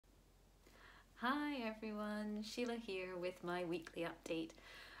Hi everyone, Sheila here with my weekly update.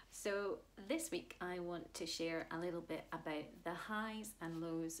 So this week I want to share a little bit about the highs and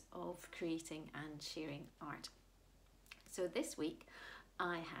lows of creating and sharing art. So this week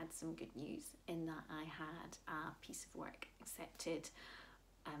I had some good news in that I had a piece of work accepted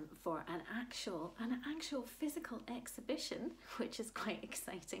for an actual physical exhibition, which is quite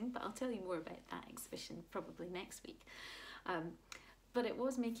exciting, but I'll tell you more about that exhibition probably next week. But it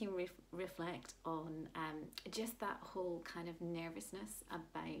was making me reflect on just that whole kind of nervousness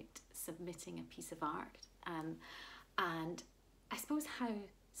about submitting a piece of art, and I suppose how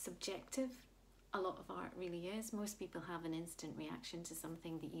subjective a lot of art really is. Most people have an instant reaction to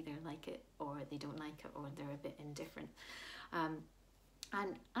something. They either like it or they don't like it, or they're a bit indifferent.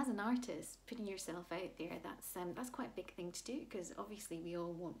 And as an artist, putting yourself out there, that's quite a big thing to do, because obviously we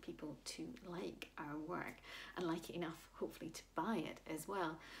all want people to like our work and like it enough, hopefully, to buy it as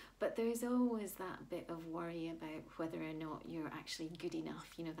well. But there's always that bit of worry about whether or not you're actually good enough,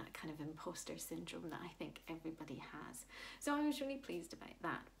 you know, that kind of imposter syndrome that I think everybody has. So I was really pleased about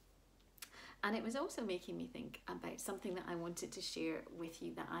that. And it was also making me think about something that I wanted to share with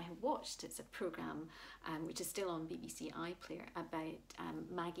you that I have watched. It's a programme which is still on BBC iPlayer about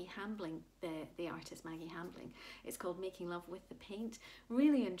Maggie Hambling, the artist Maggie Hambling. It's called Making Love with the Paint.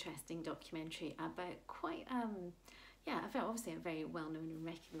 Really interesting documentary about quite, obviously a very well-known and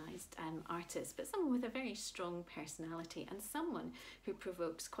recognised artist, but someone with a very strong personality and someone who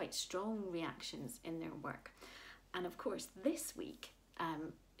provokes quite strong reactions in their work. And of course, this week,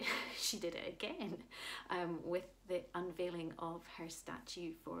 she did it again with the unveiling of her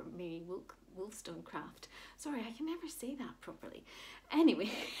statue for Mary Wollstonecraft. Sorry, I can never say that properly.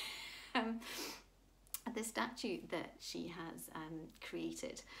 Anyway, the statue that she has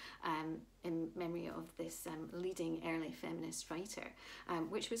created in memory of this leading early feminist writer,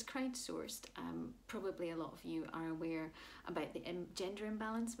 which was crowdsourced. Probably a lot of you are aware about the gender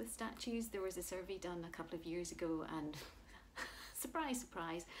imbalance with statues. There was a survey done a couple of years ago, and surprise,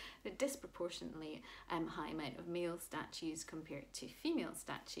 surprise, the disproportionately high amount of male statues compared to female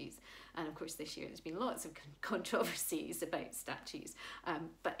statues. And of course this year there's been lots of controversies about statues.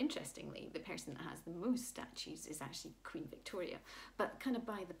 But interestingly, the person that has the most statues is actually Queen Victoria, but kind of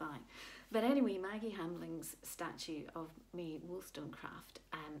by the by. But anyway, Maggie Hambling's statue of Mary Wollstonecraft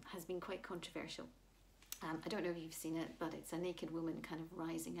has been quite controversial. I don't know if you've seen it, but it's a naked woman kind of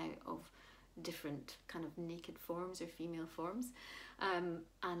rising out of different kind of naked forms or female forms, and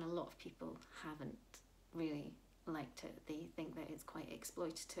a lot of people haven't really liked it. They think that it's quite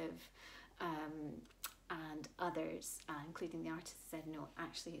exploitative, and others, including the artist, said no,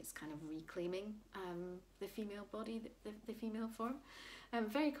 actually it's kind of reclaiming the female body, the female form.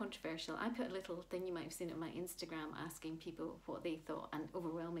 Very controversial. I put a little thing, you might have seen it on my Instagram, asking people what they thought, and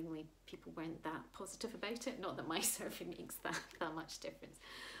overwhelmingly people weren't that positive about it. Not that my survey makes that much difference,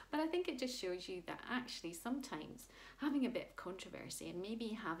 but I think it just shows you that actually sometimes having a bit of controversy and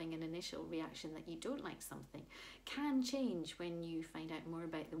maybe having an initial reaction that you don't like something can change when you find out more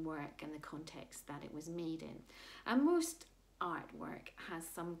about the work and the context that it was made in. And most artwork has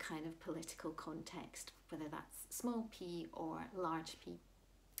some kind of political context, whether that's small p or large p.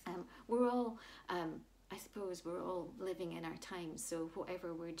 We're all, I suppose we're all living in our times, so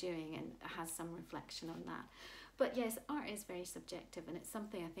whatever we're doing and has some reflection on that. But yes, art is very subjective, and it's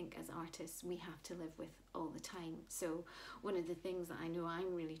something I think as artists we have to live with all the time. So one of the things that I know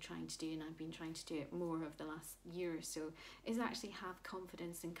I'm really trying to do, and I've been trying to do it more of the last year or so, is actually have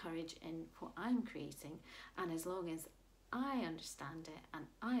confidence and courage in what I'm creating. And as long as I understand it and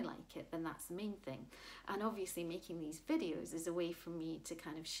I like it, then that's the main thing. And obviously making these videos is a way for me to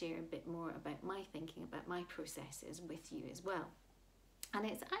kind of share a bit more about my thinking, about my processes with you as well. And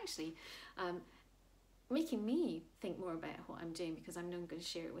it's actually making me think more about what I'm doing, because I know I'm going to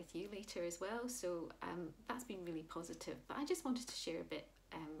share it with you later as well. So that's been really positive. But I just wanted to share a bit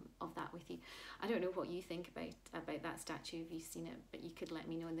of that with you. I don't know what you think about that statue, if you've seen it, but you could let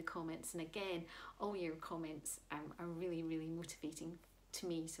me know in the comments. And again, all your comments are really, really motivating to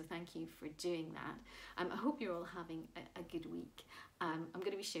me, so thank you for doing that. I hope you're all having a good week. I'm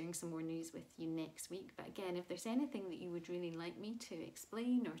going to be sharing some more news with you next week, but again, if there's anything that you would really like me to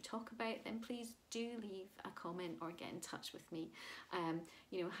explain or talk about, then please do leave a comment or get in touch with me.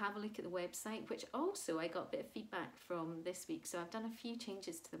 You know, have a look at the website, which also I got a bit of feedback from this week, so I've done a few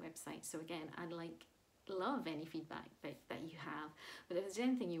changes to the website. So again, I'd like love any feedback that you have. But if there's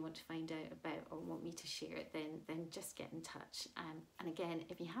anything you want to find out about or want me to share it, then just get in touch. And again,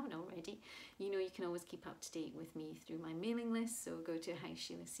 if you haven't already, you know you can always keep up to date with me through my mailing list. So go to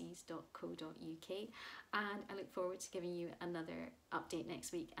howsheilasees.co.uk, and I look forward to giving you another update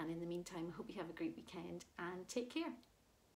next week. And in the meantime, I hope you have a great weekend and take care.